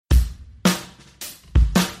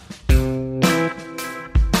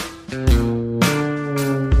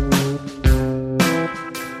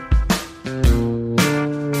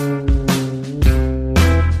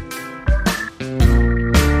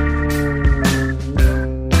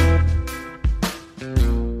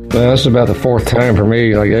Well, this is about the fourth time for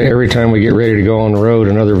me. Like every time we get ready to go on the road,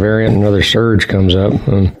 another variant, another surge comes up.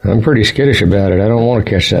 And I'm pretty skittish about it. I don't want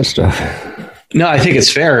to catch that stuff. No, I think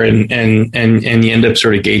it's fair, and you end up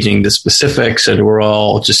sort of gauging the specifics, and we're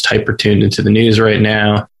all just hyper tuned into the news right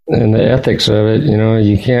now. And the ethics of it,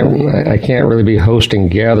 I can't really be hosting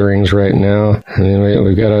gatherings right now. I mean,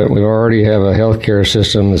 we already have a healthcare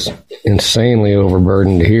system that's insanely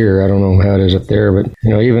overburdened here. I don't know how it is up there, but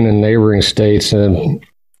even in neighboring states,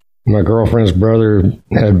 my girlfriend's brother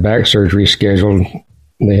had back surgery scheduled.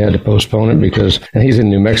 They had to postpone it because he's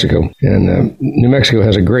in New Mexico, and New Mexico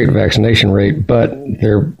has a great vaccination rate, but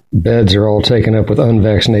their beds are all taken up with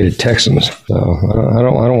unvaccinated Texans. So I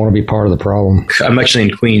don't want to be part of the problem. I'm actually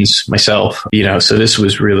in Queens myself, so this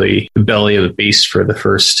was really the belly of the beast for the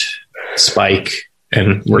first spike,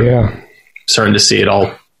 and we're starting to see it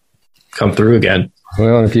all come through again.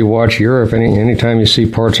 Well, and if you watch Europe, anytime you see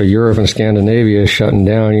parts of Europe and Scandinavia shutting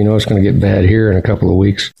down, it's going to get bad here in a couple of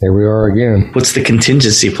weeks. There we are again. What's the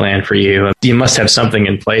contingency plan for you? You must have something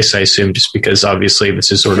in place, I assume, just because obviously this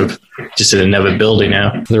is sort of just an inevitability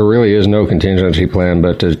now. There really is no contingency plan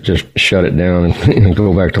but to just shut it down and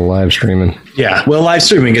go back to live streaming. Yeah, well, live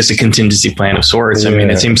streaming is a contingency plan of sorts. Yeah. I mean,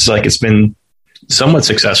 it seems like it's been somewhat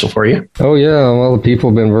successful for you. Oh, yeah. Well, the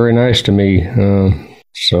people have been very nice to me.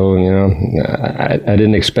 So, I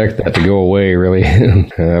didn't expect that to go away, really.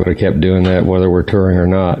 I would have kept doing that whether we're touring or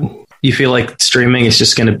not. You feel like streaming is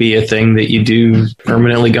just going to be a thing that you do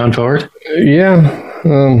permanently going forward? Yeah.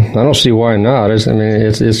 I don't see why not. It's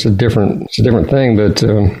a different thing, but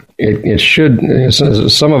it should.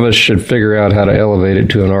 Some of us should figure out how to elevate it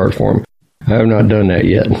to an art form. I have not done that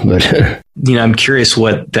yet, but I'm curious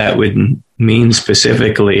what that would mean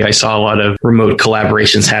specifically. I saw a lot of remote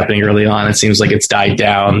collaborations happening early on. It seems like it's died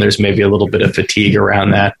down. There's maybe a little bit of fatigue around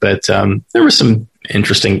that, but there were some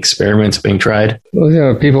interesting experiments being tried. Well,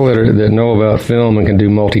 yeah, people that know about film and can do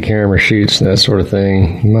multi-camera shoots and that sort of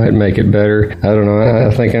thing might make it better. I don't know.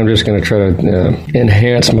 I think I'm just going to try to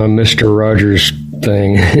enhance my Mr. Rogers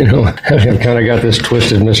thing. I've kind of got this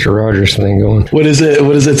twisted Mr. Rogers thing going. What is it?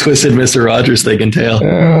 What does a twisted Mr. Rogers thing entail?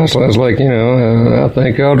 So I was like, I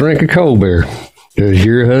think I'll drink a cold beer. Does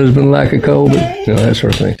your husband like a cold beer? That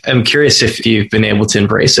sort of thing. I'm curious if you've been able to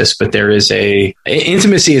embrace this, but there is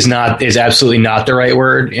intimacy is absolutely not the right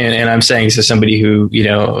word. And I'm saying this as somebody who,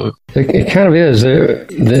 It kind of is.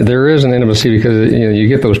 There is an intimacy because you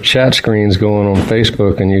get those chat screens going on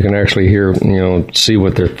Facebook, and you can actually hear, see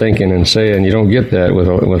what they're thinking and saying. You don't get that with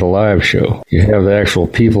a live show. You have the actual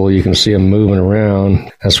people. You can see them moving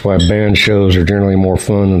around. That's why band shows are generally more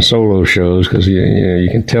fun than solo shows because you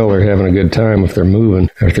can tell they're having a good time if they're moving.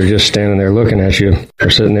 If they're just standing there looking at you or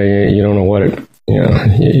sitting there, you don't know what it.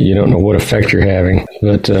 You don't know what effect you're having.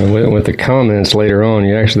 But with the comments later on,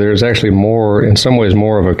 there's actually more, in some ways,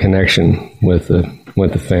 more of a connection with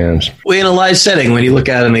the fans. Well, in a live setting, when you look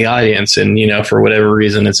out in the audience and, for whatever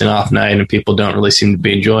reason, it's an off night and people don't really seem to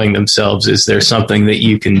be enjoying themselves, is there something that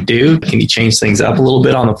you can do? Can you change things up a little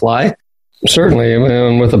bit on the fly? Certainly.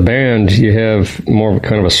 And with a band, you have more of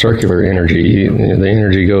kind of a circular energy. The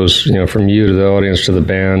energy goes, from you to the audience to the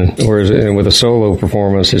band. Whereas with a solo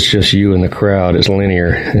performance, it's just you and the crowd. It's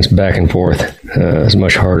linear. It's back and forth. It's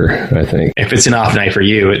much harder, I think. If it's an off night for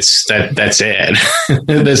you, that's it.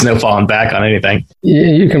 There's no falling back on anything.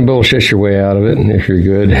 You can bullshit your way out of it if you're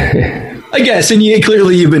good. I guess, and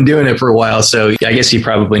clearly you've been doing it for a while, so I guess you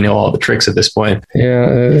probably know all the tricks at this point.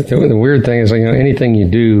 Yeah, the weird thing is, anything you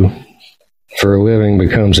do for a living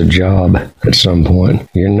becomes a job at some point.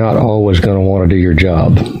 You're not always going to want to do your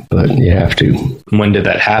job, but you have to. When did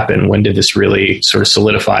that happen? When did this really sort of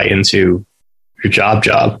solidify into your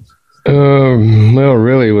job? Well,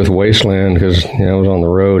 really with Wasteland, because I was on the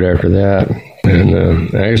road after that.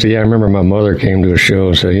 And actually, I remember my mother came to a show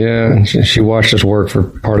and said, she watched us work for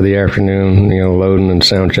part of the afternoon, loading and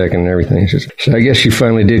sound checking and everything. So I guess she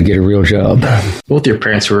finally did get a real job. Both your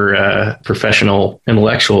parents were professional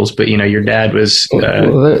intellectuals, but, your dad was...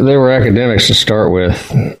 Well, they were academics to start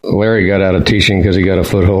with. Larry got out of teaching because he got a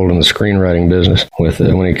foothold in the screenwriting business when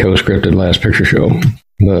he co-scripted Last Picture Show.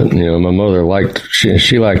 But, my mother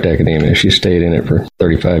she liked academia. She stayed in it for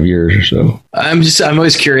 35 years or so. I'm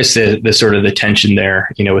always curious the sort of the tension there,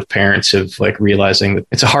 with parents of like realizing that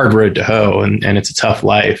it's a hard road to hoe and it's a tough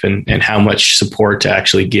life and how much support to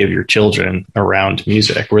actually give your children around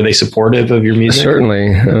music. Were they supportive of your music?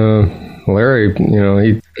 Certainly. Larry,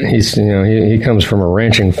 he comes from a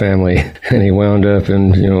ranching family and he wound up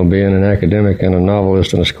in, being an academic and a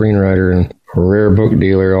novelist and a screenwriter and a rare book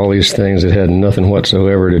dealer, all these things that had nothing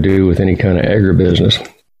whatsoever to do with any kind of agribusiness.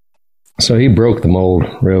 So he broke the mold,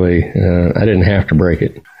 really. I didn't have to break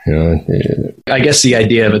it. I guess the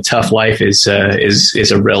idea of a tough life is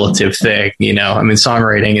a relative thing. I mean,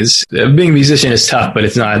 songwriting being a musician is tough, but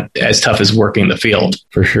it's not as tough as working the field.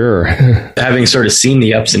 For sure. Having sort of seen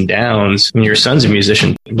the ups and downs, when your son's a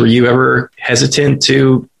musician, were you ever hesitant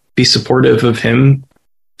to be supportive of him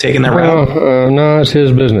taking that route? No, it's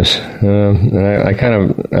his business. I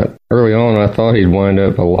kind of, early on, I thought he'd wind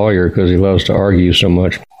up a lawyer because he loves to argue so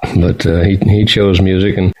much. But he chose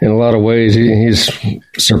music, and in a lot of ways, he's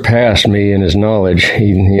surpassed me in his knowledge.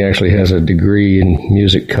 He actually has a degree in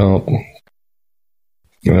music comp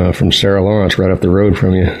from Sarah Lawrence, right up the road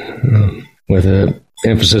from you, with an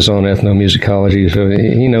emphasis on ethnomusicology. So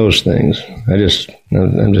he knows things.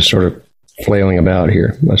 I'm just sort of flailing about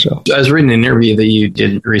here myself. I was reading an interview that you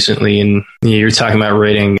did recently, and you were talking about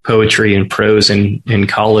writing poetry and prose in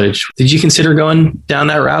college. Did you consider going down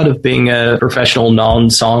that route of being a professional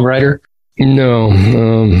non-songwriter?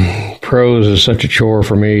 No. Prose is such a chore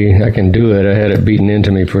for me. I can do it. I had it beaten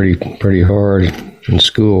into me pretty hard in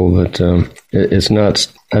school, but it's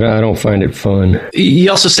not. I don't find it fun. You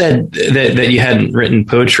also said that you hadn't written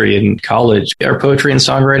poetry in college. Are poetry and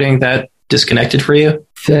songwriting that disconnected for you?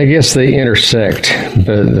 I guess they intersect,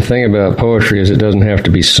 but the thing about poetry is it doesn't have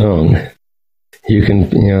to be sung. You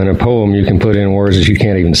can, in a poem, you can put in words that you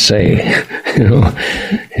can't even say.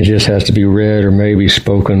 It just has to be read or maybe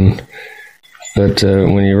spoken. But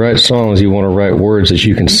when you write songs, you want to write words that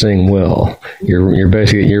you can sing well. You're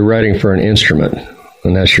basically writing for an instrument,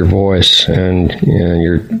 and that's your voice and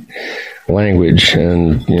your language.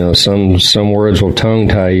 And some words will tongue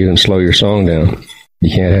tie you and slow your song down.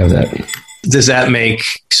 You can't have that. Does that make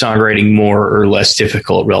songwriting more or less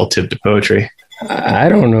difficult relative to poetry? I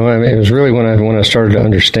don't know. I mean, it was really when I started to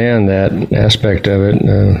understand that aspect of it.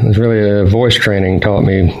 It was really voice training taught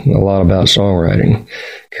me a lot about songwriting.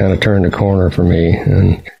 Kind of turned the corner for me,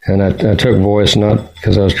 and I took voice not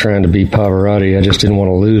because I was trying to be Pavarotti. I just didn't want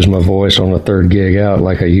to lose my voice on the third gig out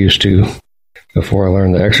like I used to before I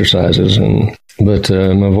learned the exercises. But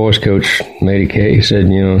my voice coach, Matey Kay, said,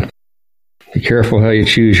 be careful how you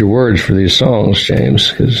choose your words for these songs,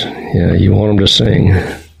 James, because you want them to sing.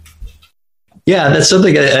 Yeah, that's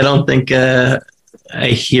something I don't think I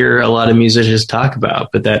hear a lot of musicians talk about,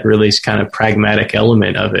 but that really is kind of pragmatic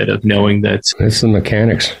element of it, of knowing that it's the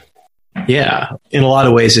mechanics. Yeah, in a lot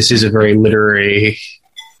of ways, this is a very literary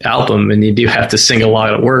album, and you do have to sing a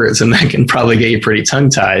lot of words, and that can probably get you pretty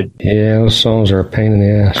tongue-tied. Yeah, those songs are a pain in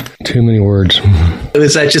the ass. Too many words.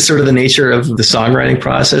 Is that just sort of the nature of the songwriting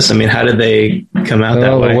process? I mean, how did they come out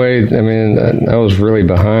that way? I was really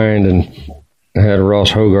behind, and I had Ross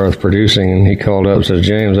Hogarth producing, and he called up and said,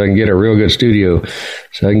 James, I can get a real good studio.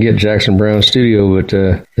 So I can get Jackson Browne's studio, but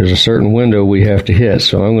there's a certain window we have to hit,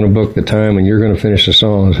 so I'm going to book the time, and you're going to finish the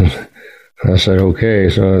songs. I said, okay.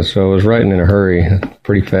 So I was writing in a hurry,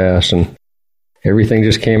 pretty fast, and everything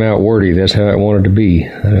just came out wordy. That's how I wanted to be.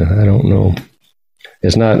 I don't know.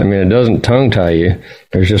 It's not, it doesn't tongue tie you.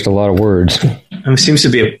 There's just a lot of words. It seems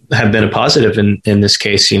to have been a positive in this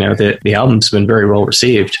case, the album's been very well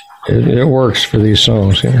received. It works for these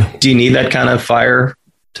songs, yeah. Do you need that kind of fire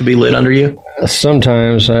to be lit under you?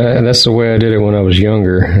 Sometimes. That's the way I did it when I was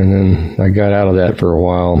younger, and then I got out of that for a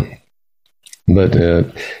while. But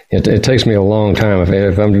it takes me a long time.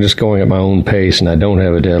 If I'm just going at my own pace and I don't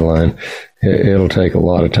have a deadline, it'll take a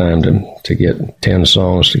lot of time to get 10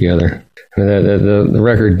 songs together. The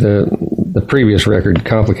record, the previous record,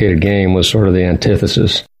 Complicated Game, was sort of the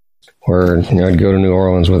antithesis, where I'd go to New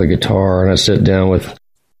Orleans with a guitar and I'd sit down with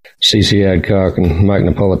C.C. Adcock and Mike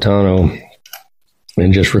Napolitano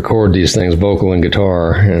and just record these things, vocal and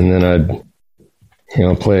guitar, and then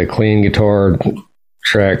I'd play a clean guitar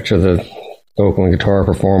track to the vocal and guitar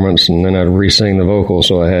performance, and then I'd re-sing the vocals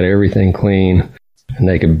so I had everything clean and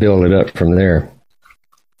they could build it up from there.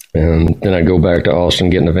 And then I'd go back to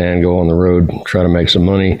Austin, get in the van, go on the road, try to make some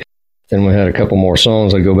money. Then we had a couple more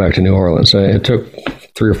songs, I'd go back to New Orleans. It took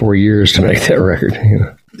 3 or 4 years to make that record.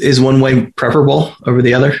 Is one way preferable over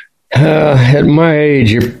the other? At my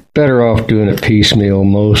age, you're better off doing it piecemeal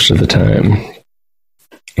most of the time.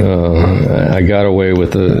 I got away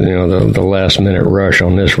with the last minute rush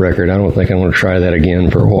on this record. I don't think I'm going to try that again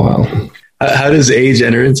for a while. How does age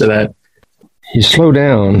enter into that? You slow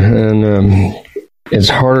down, and it's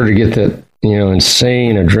harder to get that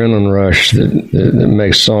insane adrenaline rush that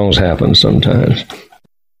makes songs happen sometimes.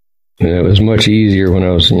 It was much easier when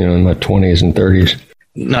I was in my 20s and 30s.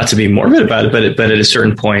 Not to be morbid about it, but at a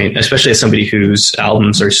certain point, especially as somebody whose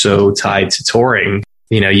albums are so tied to touring,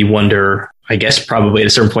 you wonder, I guess probably at a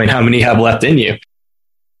certain point, how many have left in you.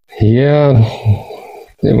 Yeah.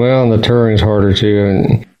 Well, the touring's harder too.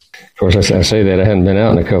 And course, I say that I hadn't been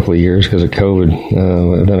out in a couple of years because of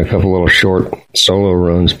COVID. I've done a couple little short solo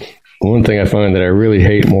runs. One thing I find that I really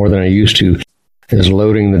hate more than I used to is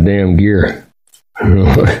loading the damn gear.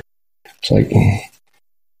 It's like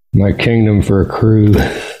my kingdom for a crew.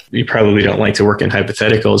 You probably don't like to work in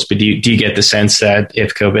hypotheticals, but do you get the sense that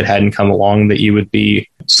if COVID hadn't come along, that you would be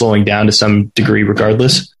slowing down to some degree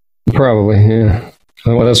regardless? Probably, yeah.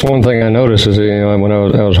 Well, that's one thing I noticed is, when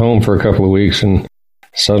I was home for a couple of weeks and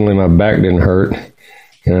suddenly my back didn't hurt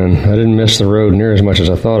and I didn't miss the road near as much as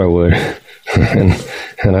I thought I would.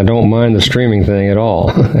 and I don't mind the streaming thing at all.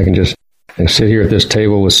 I can just sit here at this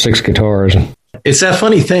table with 6 guitars. It's that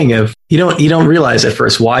funny thing of you don't realize at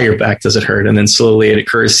first why your back doesn't hurt, and then slowly it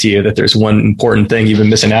occurs to you that there's one important thing you've been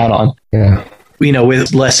missing out on. Yeah.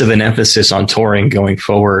 With less of an emphasis on touring going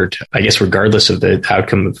forward, I guess regardless of the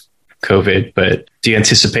outcome of COVID, but do you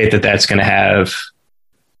anticipate that that's going to have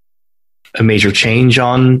a major change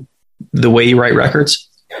on the way you write records?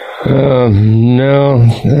 No.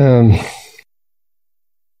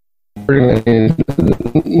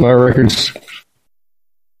 My records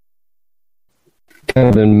kind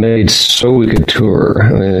of been made so we could tour.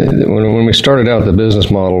 I mean, when we started out, the business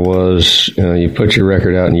model was, you put your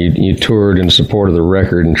record out and you toured in support of the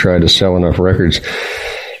record and tried to sell enough records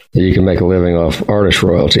that you can make a living off artist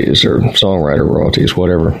royalties or songwriter royalties,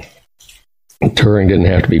 whatever. Touring didn't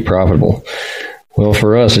have to be profitable. Well,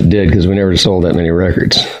 for us, it did because we never sold that many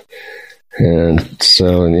records. And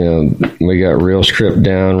so, we got real stripped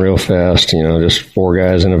down real fast, just 4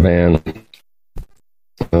 guys in a van.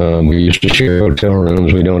 We used to share hotel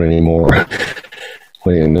rooms. We don't anymore.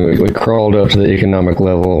 We crawled up to the economic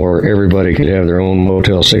level where everybody could have their own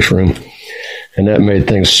Motel 6 room. And that made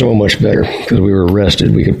things so much better because we were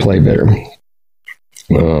rested. We could play better.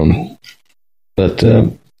 And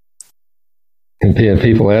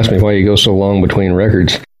people ask me why you go so long between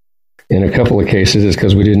records. In a couple of cases, it's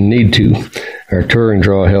because we didn't need to. Our touring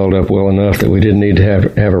draw held up well enough that we didn't need to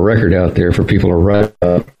have a record out there for people to write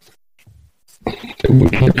up. We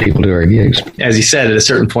get people to our gigs. As you said, at a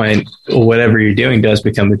certain point, whatever you're doing does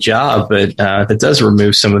become a job, but that does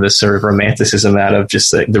remove some of the sort of romanticism out of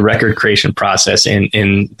just the record creation process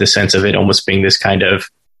in the sense of it almost being this kind of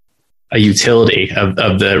a utility of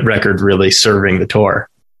the record really serving the tour.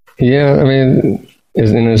 Yeah, I mean,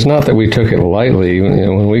 and it's not that we took it lightly.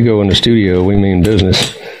 When we go in the studio, we mean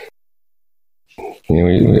business.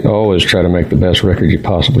 We always try to make the best record you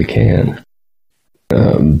possibly can.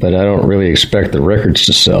 But I don't really expect the records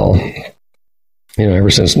to sell. Ever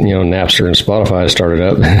since, Napster and Spotify started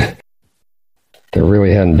up, there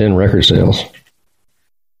really hadn't been record sales.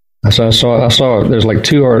 I saw there's like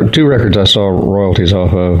two records I saw royalties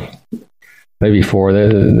off of, maybe 4.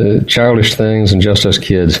 The Childish Things and Just Us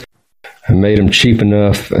Kids. I made them cheap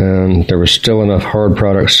enough, and there was still enough hard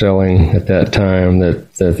products selling at that time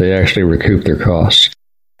that they actually recouped their costs.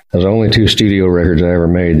 There's only 2 studio records I ever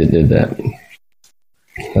made that did that.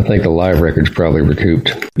 I think the live records probably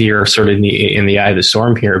recouped. You're sort of in the eye of the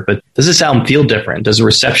storm here, but does this album feel different? Does the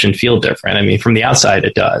reception feel different? I mean, from the outside,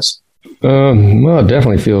 it does. Well, it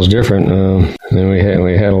definitely feels different. And we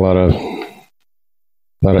had a lot of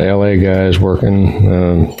LA guys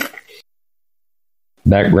working.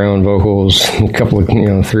 Background vocals, a couple of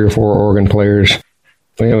 3 or 4 organ players.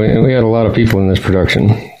 We had a lot of people in this production,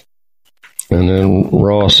 and then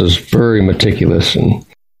Ross is very meticulous and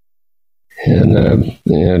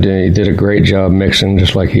he did a great job mixing,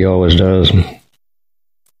 just like he always does.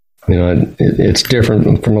 It's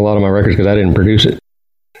different from a lot of my records because I didn't produce it.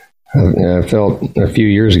 I felt a few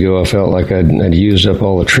years ago, I felt like I'd used up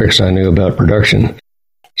all the tricks I knew about production.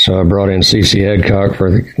 So I brought in C.C. Adcock for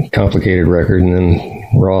the complicated record and then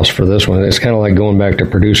Ross for this one. It's kind of like going back to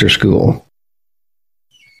producer school.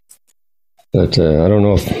 But I don't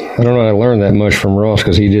know I learned that much from Ross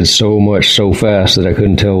because he did so much so fast that I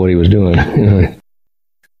couldn't tell what he was doing.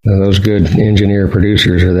 Those good engineer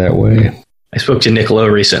producers are that way. I spoke to Nick Lowe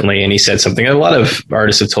recently, and he said something a lot of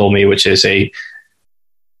artists have told me, which is a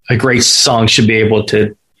great song should be able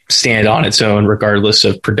to stand on its own, regardless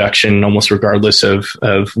of production, almost regardless of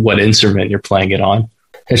what instrument you're playing it on.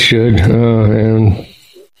 It should, and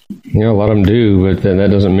a lot of them do, but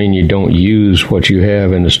that doesn't mean you don't use what you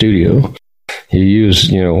have in the studio. You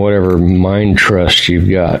use, whatever mind trust you've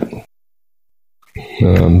got.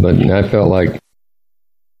 But I felt like,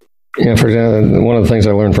 for example, one of the things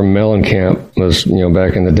I learned from Mellencamp was,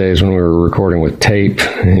 back in the days when we were recording with tape,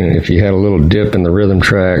 if you had a little dip in the rhythm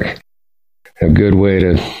track, a good way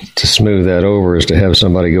to smooth that over is to have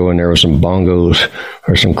somebody go in there with some bongos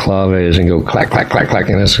or some claves and go clack, clack, clack, clack.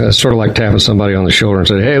 And that's sort of like tapping somebody on the shoulder and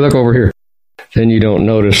say, hey, look over here. Then you don't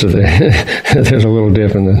notice that there's a little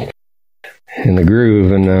dip in the in the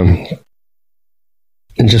groove, and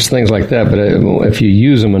just things like that. But if you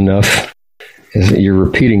use them enough, you're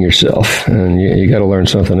repeating yourself, and you got to learn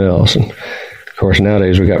something else. And of course,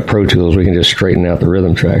 nowadays we got Pro Tools. We can just straighten out the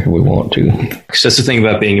rhythm track if we want to. So that's the thing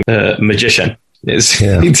about being a magician is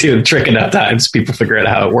to trick enough times, people figure out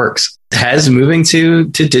how it works. Has moving to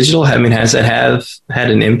digital, I mean, has that had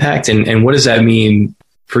an impact? And what does that mean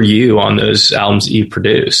for you on those albums that you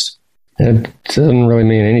produced? It doesn't really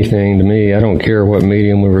mean anything to me. I don't care what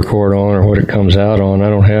medium we record on or what it comes out on.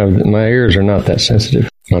 My ears are not that sensitive.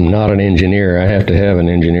 I'm not an engineer. I have to have an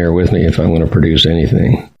engineer with me if I'm going to produce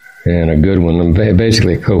anything, and a good one. I'm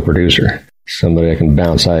basically a co-producer, somebody I can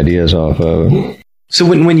bounce ideas off of. So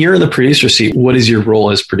when you're in the producer seat, what is your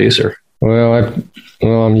role as producer? Well,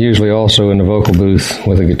 I'm usually also in the vocal booth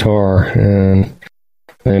with a guitar, and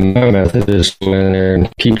my method is to go in there and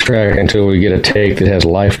keep track until we get a take that has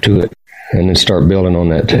life to it, and then start building on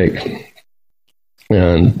that take.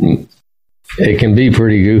 And it can be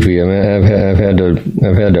pretty goofy. I mean, I've had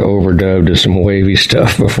to overdub to some wavy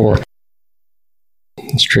stuff before.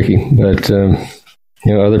 It's tricky, but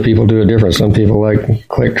other people do it different. Some people like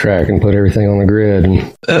click track and put everything on the grid.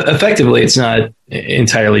 And effectively, it's not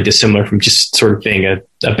entirely dissimilar from just sort of being a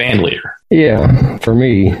band leader. Yeah, for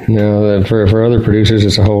me. Now, for other producers,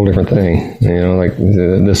 it's a whole different thing. Like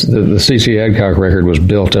the C.C. Adcock record was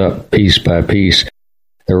built up piece by piece.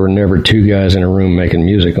 There were never two guys in a room making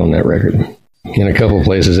music on that record. In a couple of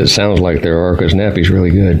places, it sounds like there are, because Nappy's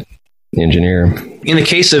really good engineer. In the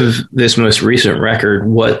case of this most recent record,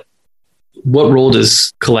 what role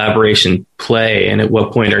does collaboration play, and at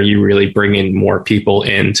what point are you really bringing more people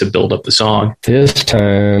in to build up the song? This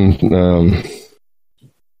time,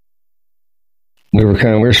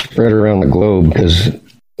 we're spread around the globe, because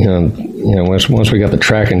once we got the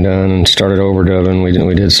tracking done and started overdubbing,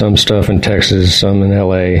 we did some stuff in Texas, some in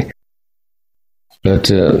L.A.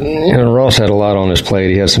 But Ross had a lot on his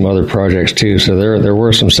plate. He had some other projects too, so there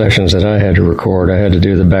were some sessions that I had to record. I had to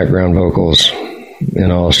do the background vocals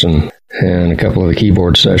in Austin and a couple of the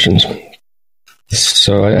keyboard sessions.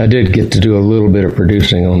 So I did get to do a little bit of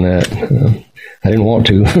producing on that. I didn't want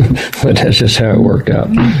to, but that's just how it worked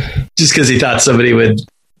out. Just because he thought somebody would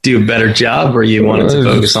do a better job, or you wanted to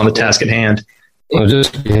focus on the task at hand? Well,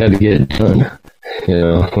 just we had to get it done.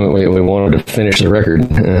 We wanted to finish the record,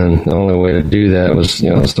 and the only way to do that was,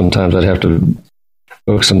 sometimes I'd have to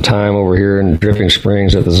book some time over here in Dripping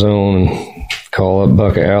Springs at the Zone and call up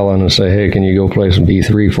Buck Allen and say, hey, can you go play some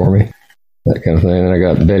B3 for me? That kind of thing. And I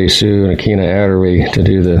got Betty Sue and Akina Adderley to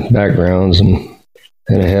do the backgrounds, and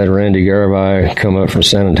I had Randy Garibay come up from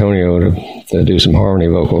San Antonio to do some harmony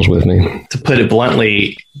vocals with me. To put it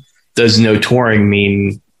bluntly, does no touring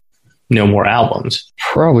mean no more albums?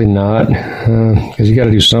 Probably not, because you got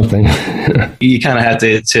to do something. You kind of have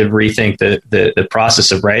to rethink the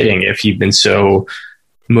process of writing if you've been so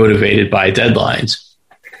motivated by deadlines.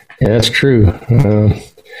 Yeah, that's true.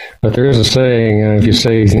 But there is a saying: if you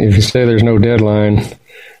say there's no deadline,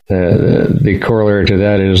 the corollary to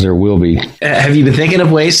that is there will be. Have you been thinking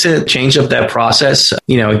of ways to change up that process?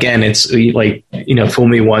 Again, it's like, fool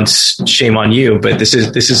me once, shame on you. But this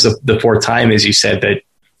is the fourth time, as you said, that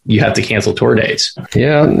you have to cancel tour dates.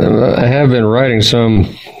 Yeah, I have been writing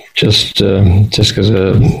some just because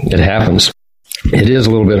it happens. It is a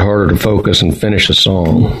little bit harder to focus and finish a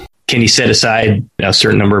song. Can you set aside a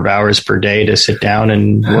certain number of hours per day to sit down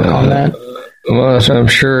and work on that? Well, I'm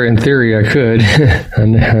sure in theory I could. I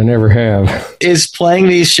never have. Is playing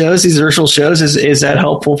these shows, these virtual shows, is that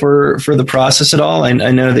helpful for the process at all? I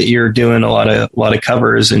know that you're doing a lot of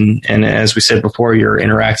covers, and as we said before, you're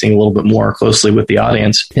interacting a little bit more closely with the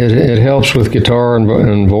audience. It helps with guitar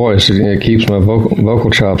and voice. It keeps my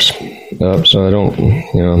vocal chops up, so I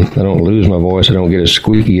don't lose my voice. I don't get as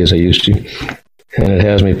squeaky as I used to. And it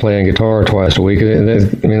has me playing guitar twice a week.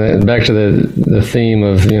 Back to the theme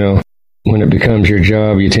of, when it becomes your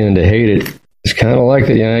job, you tend to hate it. It's kind of like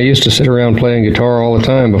that. I used to sit around playing guitar all the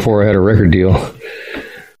time before I had a record deal.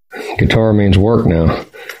 Guitar means work now.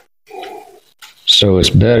 So it's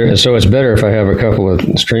better if I have a couple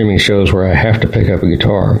of streaming shows where I have to pick up a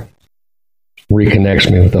guitar. Reconnects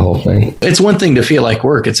me with the whole thing. It's one thing to feel like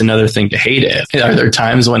work. It's another thing to hate it. Are there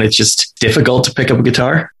times when it's just difficult to pick up a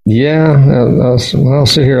guitar? Yeah. I'll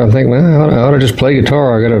sit here and think, I ought to just play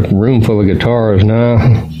guitar. I got a room full of guitars. No,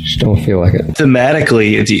 just don't feel like it.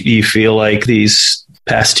 Thematically, do you feel like these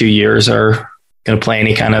past 2 years are going to play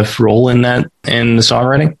any kind of role in the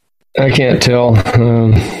songwriting? I can't tell.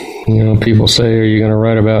 People say, are you going to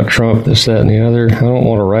write about Trump, this, that, and the other? I don't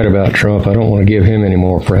want to write about Trump. I don't want to give him any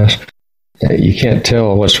more press. you can't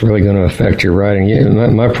tell what's really going to affect your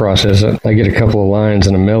writing. My process, I get a couple of lines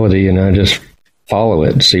and a melody, and I just follow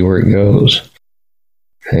it and see where it goes.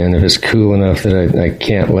 And if it's cool enough that I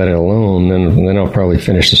can't let it alone, then I'll probably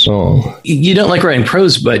finish the song. You don't like writing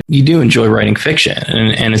prose, but you do enjoy writing fiction.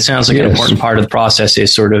 And it sounds like an important part of the process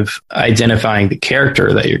is sort of identifying the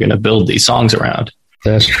character that you're going to build these songs around.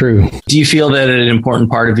 That's true. Do you feel that an important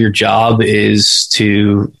part of your job is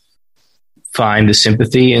to find the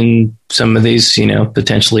sympathy in some of these,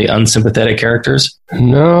 potentially unsympathetic characters?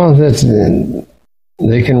 No,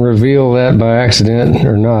 they can reveal that by accident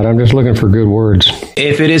or not. I'm just looking for good words.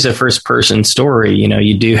 If it is a first person story,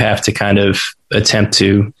 you do have to kind of attempt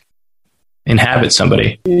to inhabit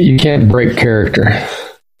somebody. You can't break character.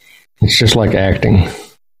 It's just like acting.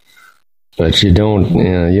 But you don't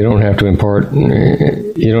have to impart,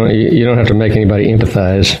 you don't have to make anybody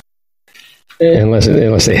empathize unless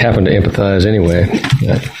they happen to empathize anyway.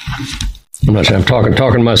 I'm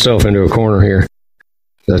talking myself into a corner here.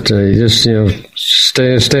 But you just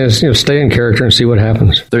stay in character and see what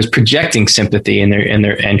happens. There's projecting sympathy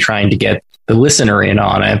and trying to get the listener in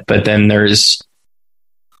on it, but then there's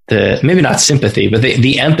the maybe not sympathy, but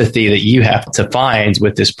the empathy that you have to find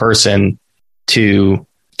with this person to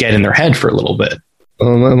get in their head for a little bit.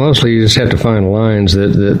 Well, mostly you just have to find lines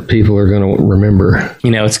that people are going to remember.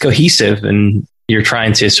 It's cohesive, and you're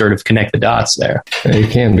trying to sort of connect the dots there.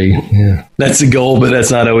 It can be, yeah. That's the goal, but that's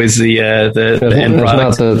not always the end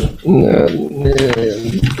product.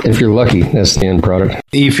 If you're lucky, that's the end product.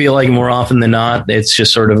 You feel like more often than not, it's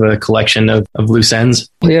just sort of a collection of loose ends?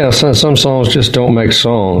 Yeah, some songs just don't make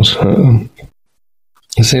songs.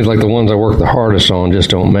 It seems like the ones I work the hardest on just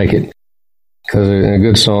don't make it. Because a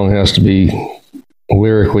good song has to be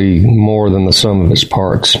lyrically more than the sum of its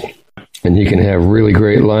parts. And you can have really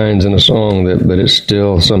great lines in a song, but it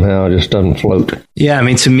still somehow just doesn't float. Yeah,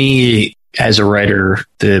 to me, as a writer,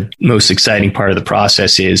 the most exciting part of the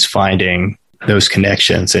process is finding those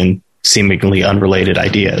connections and seemingly unrelated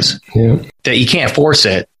ideas. Yeah. That you can't force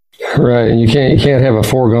it. Right, and you can't have a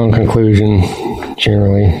foregone conclusion,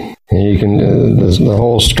 generally. And you can the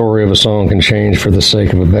whole story of a song can change for the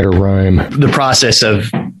sake of a better rhyme. The process of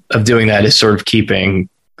doing that is sort of keeping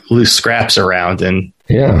loose scraps around. And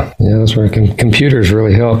yeah, that's where computers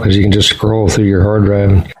really help, because you can just scroll through your hard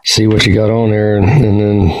drive and see what you got on there, and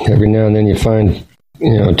then every now and then you find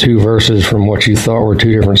two verses from what you thought were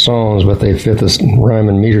two different songs, but they fit this rhyme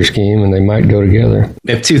and meter scheme, and they might go together.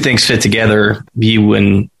 If two things fit together, you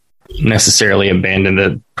wouldn't necessarily abandon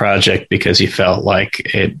the project because you felt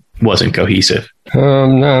like it wasn't cohesive.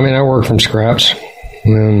 No, I work from scraps.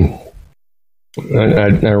 I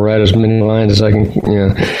write as many lines as I can,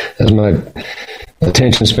 as my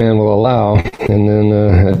attention span will allow, and then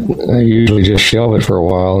I usually just shelve it for a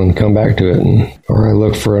while and come back to it, or I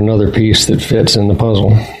look for another piece that fits in the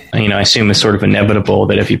puzzle. I assume it's sort of inevitable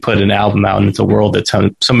that if you put an album out into the world, that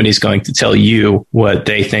somebody's going to tell you what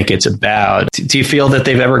they think it's about. Do you feel that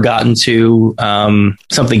they've ever gotten to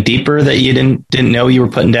something deeper that you didn't know you were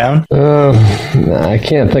putting down? I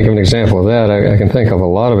can't think of an example of that. I can think of a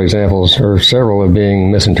lot of examples, or several, of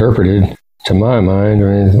being misinterpreted. To my mind,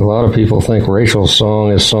 a lot of people think Rachel's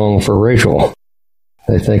song is sung for Rachel.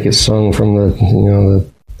 They think it's sung from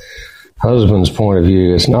the husband's point of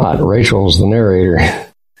view. It's not. Rachel's the narrator.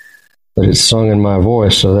 But it's sung in my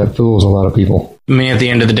voice, so that fools a lot of people. At the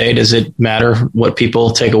end of the day, does it matter what people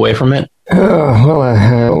take away from it? Well,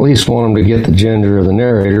 I at least want them to get the gender of the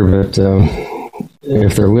narrator, but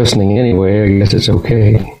if they're listening anyway, I guess it's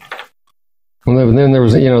okay. Well, then there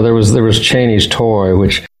was Cheney's Toy,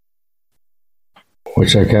 which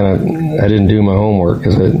I didn't do my homework,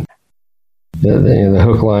 because the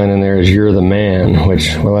hook line in there is "You're the man,"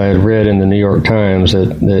 which, I had read in the New York Times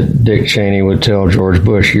that Dick Cheney would tell George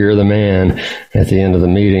Bush, "You're the man," at the end of the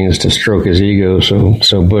meetings to stroke his ego,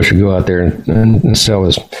 so Bush would go out there and sell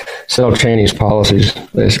Cheney's policies,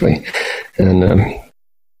 basically. And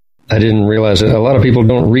I didn't realize that a lot of people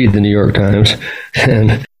don't read the New York Times,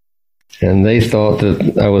 and they thought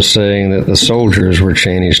that I was saying that the soldiers were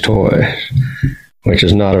Cheney's toy, which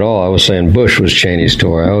is not at all. I was saying Bush was Cheney's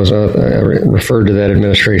toy. I referred to that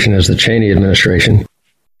administration as the Cheney administration.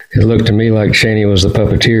 It looked to me like Cheney was the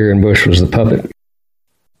puppeteer and Bush was the puppet.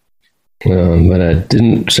 But I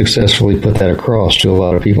didn't successfully put that across to a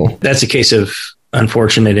lot of people. That's a case of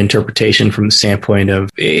unfortunate interpretation from the standpoint of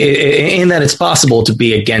in that it's possible to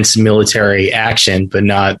be against military action, but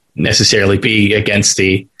not necessarily be against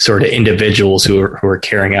the sort of individuals who are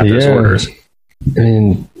carrying out those orders.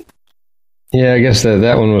 Yeah, I guess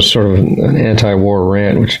that one was sort of an anti-war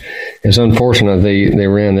rant, which is unfortunate. They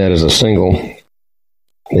ran that as a single,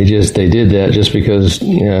 they did that just because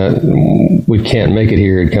We Can't Make It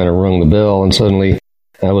Here had kind of rung the bell, and suddenly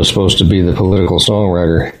I was supposed to be the political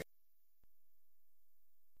songwriter.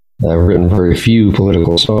 I've written very few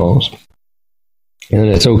political songs, and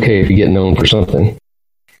it's okay if you get known for something.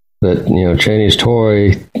 But Chinese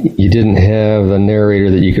Toy, you didn't have the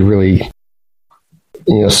narrator that you could really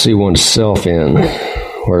see oneself in.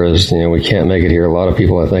 Whereas We Can't Make It Here, a lot of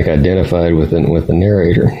people I think identified with the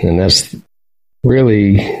narrator, and that's the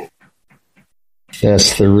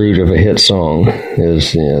root of a hit song.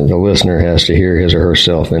 Is the listener has to hear his or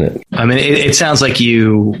herself in it. I mean, it sounds like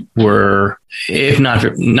you were, if not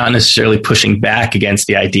necessarily pushing back against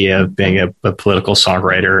the idea of being a political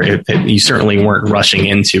songwriter, you certainly weren't rushing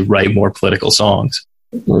in to write more political songs.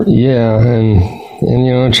 Yeah,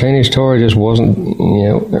 and Chinese Toy just wasn't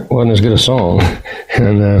as good a song,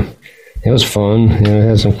 and it was fun. It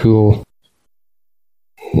had some cool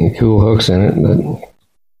hooks in it, but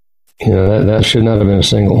that should not have been a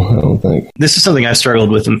single, I don't think. This is something I've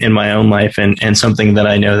struggled with in my own life, and something that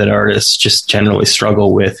I know that artists just generally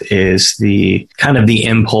struggle with is the kind of the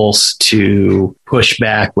impulse to push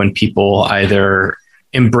back when people either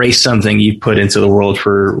embrace something you put into the world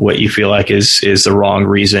for what you feel like is the wrong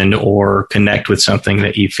reason, or connect with something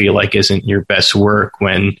that you feel like isn't your best work,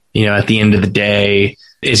 when, at the end of the day,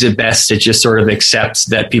 is it best to just sort of accept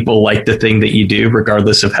that people like the thing that you do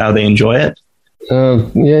regardless of how they enjoy it?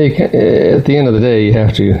 Yeah, you can, at the end of the day, you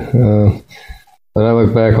have to. But I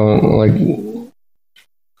look back on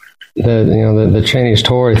the Chinese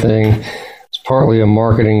Toy thing. It's partly a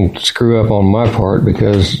marketing screw up on my part,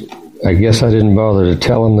 because I guess I didn't bother to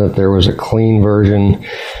tell them that there was a clean version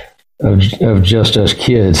of Just Us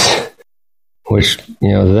Kids, which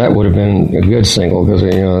that would have been a good single, because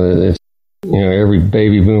every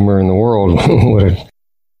baby boomer in the world would have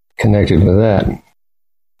connected with that.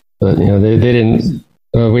 But they didn't.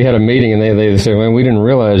 We had a meeting, and they said, "Man, we didn't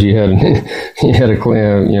realize you had a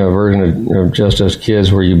version of Just Us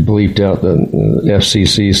Kids where you bleeped out the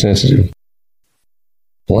FCC sensitive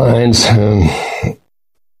lines."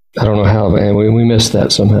 I don't know how, but we missed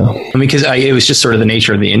that somehow. I mean, because it was just sort of the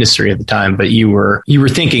nature of the industry at the time. But you were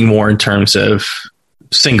thinking more in terms of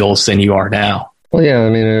singles than you are now. Well, yeah, I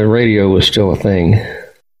mean, radio was still a thing.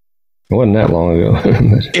 It wasn't that long ago.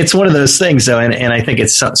 It's one of those things, though, and I think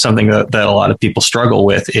it's something that a lot of people struggle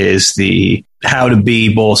with, is the how to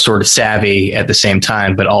be both sort of savvy at the same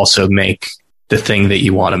time, but also make the thing that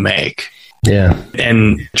you want to make. Yeah,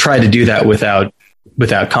 and try to do that without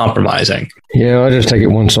compromising. Yeah, I just take it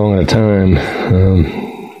one song at a time.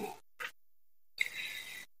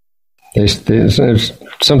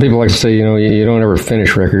 Some people like to say, you don't ever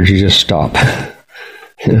finish records; you just stop.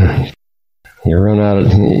 You run out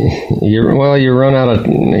of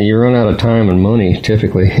time and money,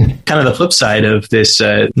 typically. Kind of the flip side of this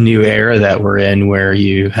new era that we're in, where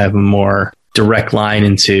you have a more direct line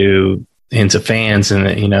into fans, and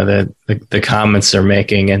the comments they're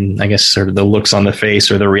making, and I guess sort of the looks on the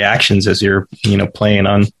face or the reactions as you're playing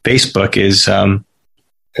on Facebook is.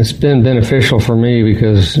 It's been beneficial for me,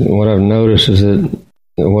 because what I've noticed is that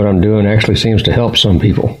what I'm doing actually seems to help some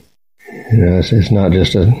people. It's not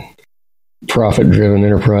just a profit-driven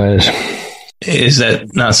enterprise. Is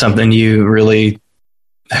that not something you really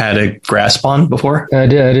had a grasp on before? I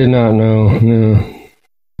did not know.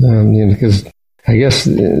 No, because I guess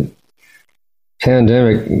the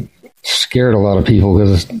pandemic scared a lot of people,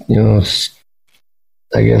 because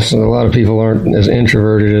I guess a lot of people aren't as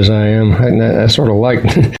introverted as I am. I sort of like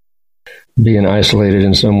being isolated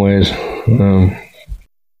in some ways.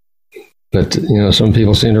 But some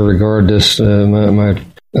people seem to regard this my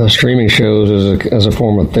streaming shows as a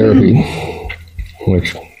form of therapy,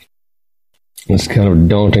 which it's kind of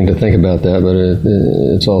daunting to think about that, but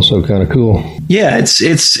it's also kind of cool. Yeah, I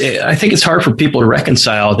think it's hard for people to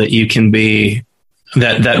reconcile that you can be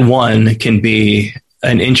that one can be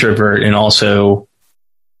an introvert and also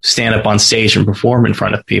stand up on stage and perform in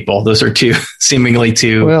front of people. Those are seemingly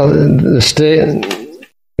two. Well, because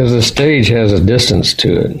the stage has a distance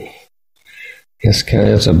to it.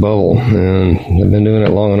 It's a bubble, and I've been doing it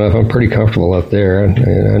long enough. I'm pretty comfortable up there, and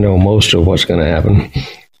I know most of what's going to happen.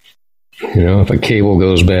 If a cable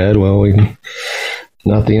goes bad, well,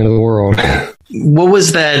 not the end of the world. What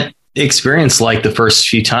was that experience like the first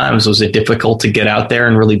few times? Was it difficult to get out there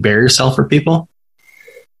and really bare yourself for people?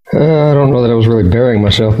 I don't know that I was really burying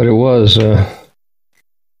myself, but it was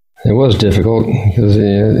difficult, because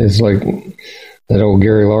it's like that old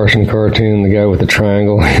Gary Larson cartoon, the guy with the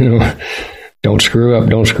triangle, Don't screw up,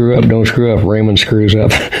 don't screw up, don't screw up. Raymond screws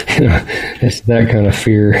up. It's that kind of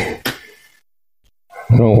fear.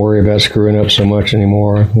 I don't worry about screwing up so much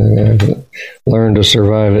anymore. I've learned to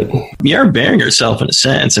survive it. You're bearing yourself in a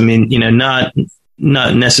sense. I mean, not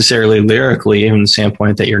necessarily lyrically, from the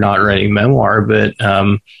standpoint that you're not writing memoir, but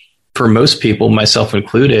for most people, myself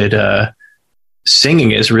included,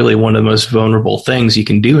 singing is really one of the most vulnerable things you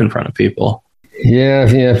can do in front of people. Yeah,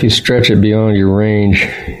 if you stretch it beyond your range,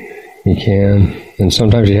 you can. And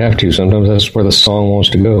sometimes you have to. Sometimes that's where the song wants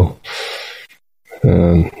to go.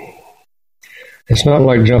 It's not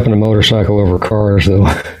like jumping a motorcycle over cars, though.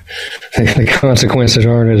 The consequences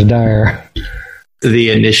aren't as dire. The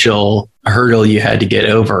initial hurdle you had to get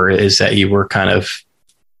over is that you were kind of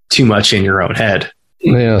too much in your own head.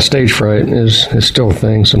 Yeah, stage fright is still a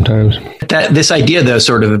thing sometimes. This idea, though,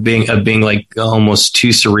 sort of being like almost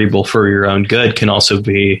too cerebral for your own good, can also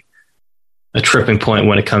be a tripping point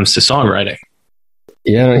when it comes to songwriting.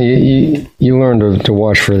 Yeah, you learn to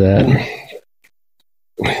watch for that.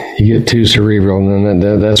 You get too cerebral, and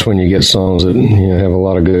then that's when you get songs that have a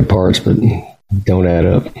lot of good parts, but don't add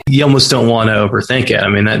up. You almost don't want to overthink it. I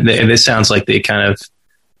mean, this sounds like the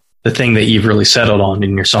thing that you've really settled on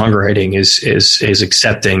in your songwriting is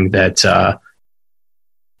accepting that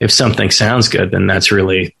if something sounds good, then that's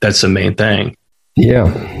the main thing.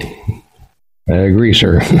 Yeah. I agree,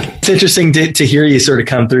 sir. It's interesting to hear you sort of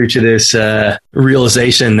come through to this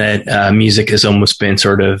realization that music has almost been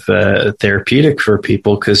sort of therapeutic for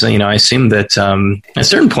people, because I assume that at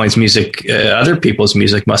certain points, other people's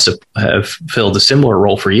music must have filled a similar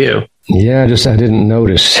role for you. Yeah, I didn't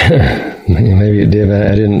notice. Maybe it did, but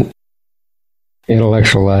I didn't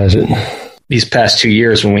intellectualize it. These past 2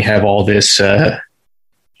 years, when we have all this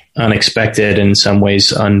unexpected, in some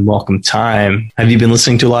ways unwelcome time, have you been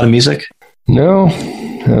listening to a lot of music? No,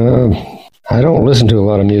 I don't listen to a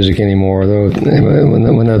lot of music anymore, though. When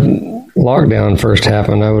the lockdown first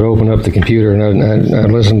happened, I would open up the computer and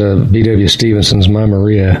I'd listen to B.W. Stevenson's My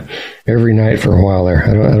Maria every night for a while there.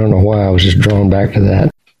 I don't know why. I was just drawn back to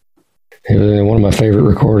that. It was one of my favorite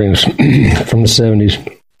recordings from the 70s.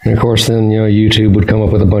 And, of course, then, YouTube would come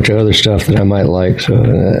up with a bunch of other stuff that I might like. So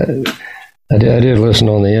I did listen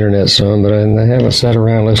on the internet some, but I haven't sat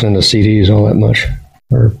around listening to CDs all that much.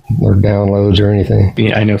 Or downloads or anything.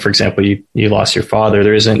 Yeah, I know, for example, you lost your father.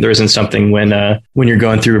 There isn't something when you're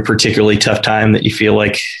going through a particularly tough time that you feel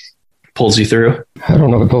like pulls you through? I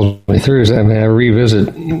don't know if it pulls me through. I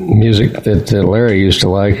revisit music that Larry used to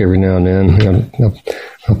like every now and then.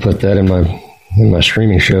 I'll put that in my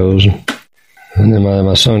streaming shows. And then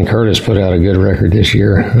my son Curtis put out a good record this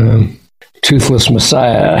year. Toothless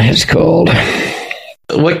Messiah, it's called.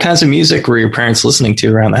 What kinds of music were your parents listening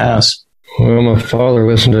to around the house? Well, my father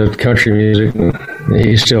listened to country music.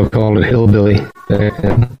 He still called it hillbilly.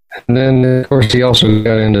 And then, of course, he also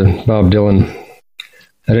got into Bob Dylan.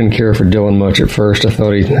 I didn't care for Dylan much at first. I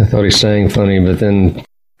thought he sang funny, but then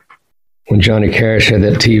when Johnny Cash had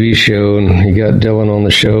that TV show and he got Dylan on the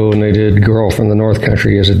show and they did Girl from the North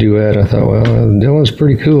Country as a duet, I thought, well, Dylan's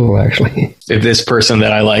pretty cool, actually. If this person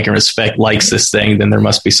that I like and respect likes this thing, then there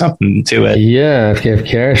must be something to it. Yeah, if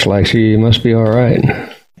Cash likes you, you must be all right.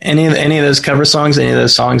 Any of those cover songs, any of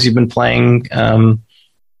those songs you've been playing over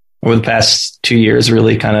the past 2 years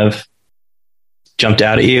really kind of jumped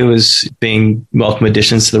out at you as being welcome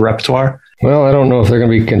additions to the repertoire? Well, I don't know if they're going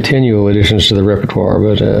to be continual additions to the repertoire,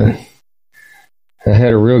 but I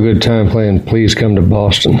had a real good time playing Please Come to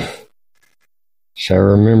Boston. So I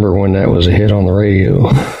remember when that was a hit on the radio.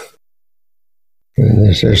 And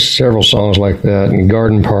there's several songs like that, and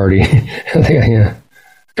Garden Party. Yeah.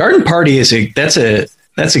 Garden Party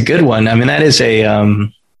that's a good one. I mean, that is a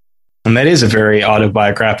very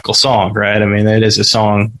autobiographical song, right? I mean, that is a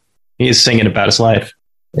song he is singing about his life.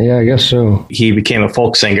 Yeah, I guess so. He became a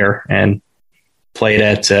folk singer and played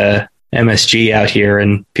at MSG out here,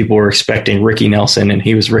 and people were expecting Ricky Nelson, and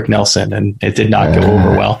he was Rick Nelson, and it did not go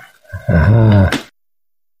over well.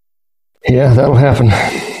 Yeah, that'll happen.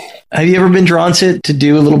 Have you ever been drawn to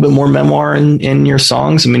do a little bit more memoir in your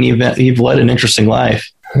songs? I mean, you've led an interesting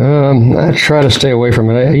life. I try to stay away from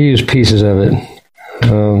it. I use pieces of it.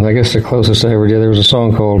 I guess the closest I ever did, there was a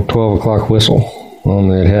song called 12 O'Clock Whistle on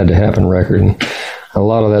the It Had to Happen record. And a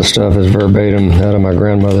lot of that stuff is verbatim out of my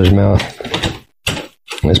grandmother's mouth.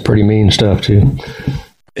 It's pretty mean stuff, too.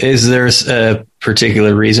 Is there a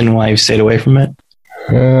particular reason why you've stayed away from it?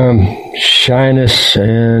 Shyness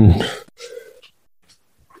and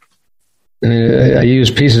I mean, I use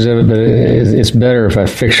pieces of it, but it's better if I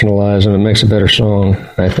fictionalize them. It makes a better song,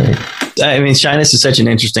 I think. I mean, shyness is such an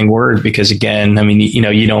interesting word because, again, I mean,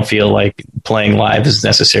 you don't feel like playing live is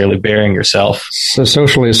necessarily bearing yourself. So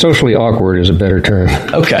socially awkward is a better term.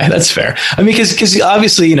 Okay, that's fair. I mean, because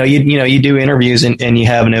obviously, you do interviews and you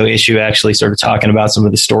have no issue actually sort of talking about some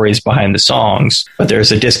of the stories behind the songs, but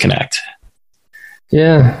there's a disconnect.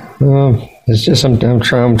 Yeah, it's just I'm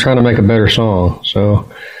trying to make a better song, so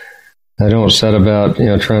I don't set about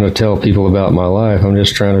trying to tell people about my life. I'm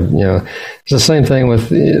just trying to it's the same thing with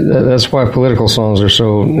that's why political songs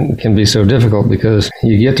can be so difficult, because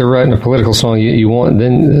you get to writing a political song you want,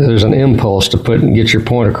 then there's an impulse to get your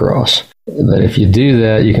point across. But if you do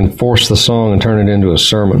that, you can force the song and turn it into a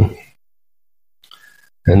sermon,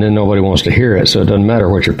 and then nobody wants to hear it. So it doesn't matter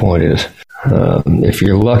what your point is. If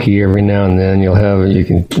you're lucky, every now and then you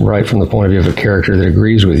can write from the point of view of a character that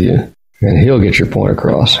agrees with you, and he'll get your point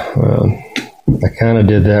across. I kind of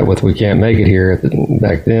did that with "We Can't Make It Here"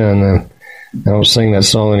 back then. I don't sing that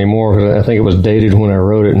song anymore because I think it was dated when I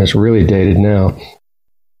wrote it, and it's really dated now.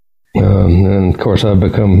 And of course, I've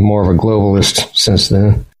become more of a globalist since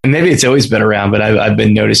then. And maybe it's always been around, but I've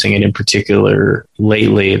been noticing it in particular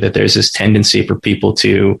lately, that there's this tendency for people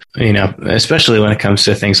to, especially when it comes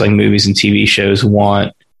to things like movies and TV shows,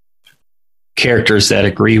 want characters that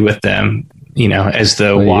agree with them, as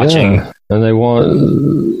though watching. Yeah. And they want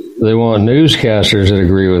newscasters that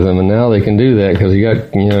agree with them, and now they can do that because you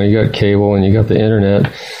got cable and you got the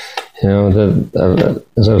internet.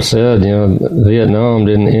 As I've said, Vietnam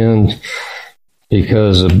didn't end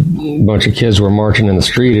because a bunch of kids were marching in the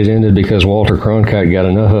street. It ended because Walter Cronkite got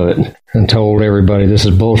enough of it and told everybody this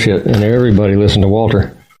is bullshit, and everybody listened to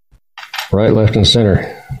Walter, right, left, and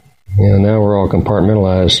center. Now we're all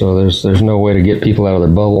compartmentalized, so there's no way to get people out of their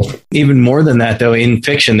bubble. Even more than that, though, in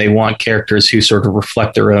fiction, they want characters who sort of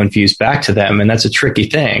reflect their own views back to them, and that's a tricky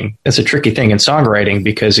thing. That's a tricky thing in songwriting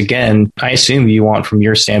because, again, I assume you want, from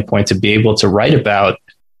your standpoint, to be able to write about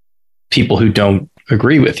people who don't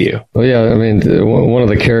agree with you. Well, yeah, I mean, one of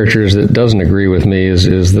the characters that doesn't agree with me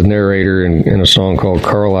is the narrator in a song called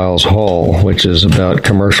Carlisle's Hall, which is about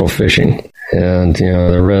commercial fishing. And,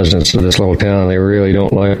 the residents of this little town, they really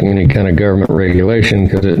don't like any kind of government regulation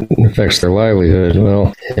because it affects their livelihood.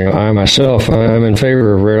 Well, I'm in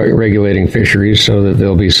favor of regulating fisheries so that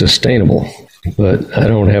they'll be sustainable. But I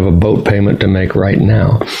don't have a boat payment to make right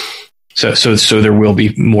now. So there will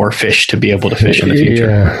be more fish to be able to fish in the future.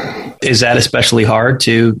 Yeah. Is that especially hard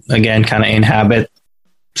to, again, kind of inhabit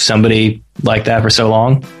somebody like that for so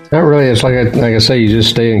long? Not really. It's like I say, you just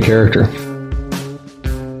stay in character.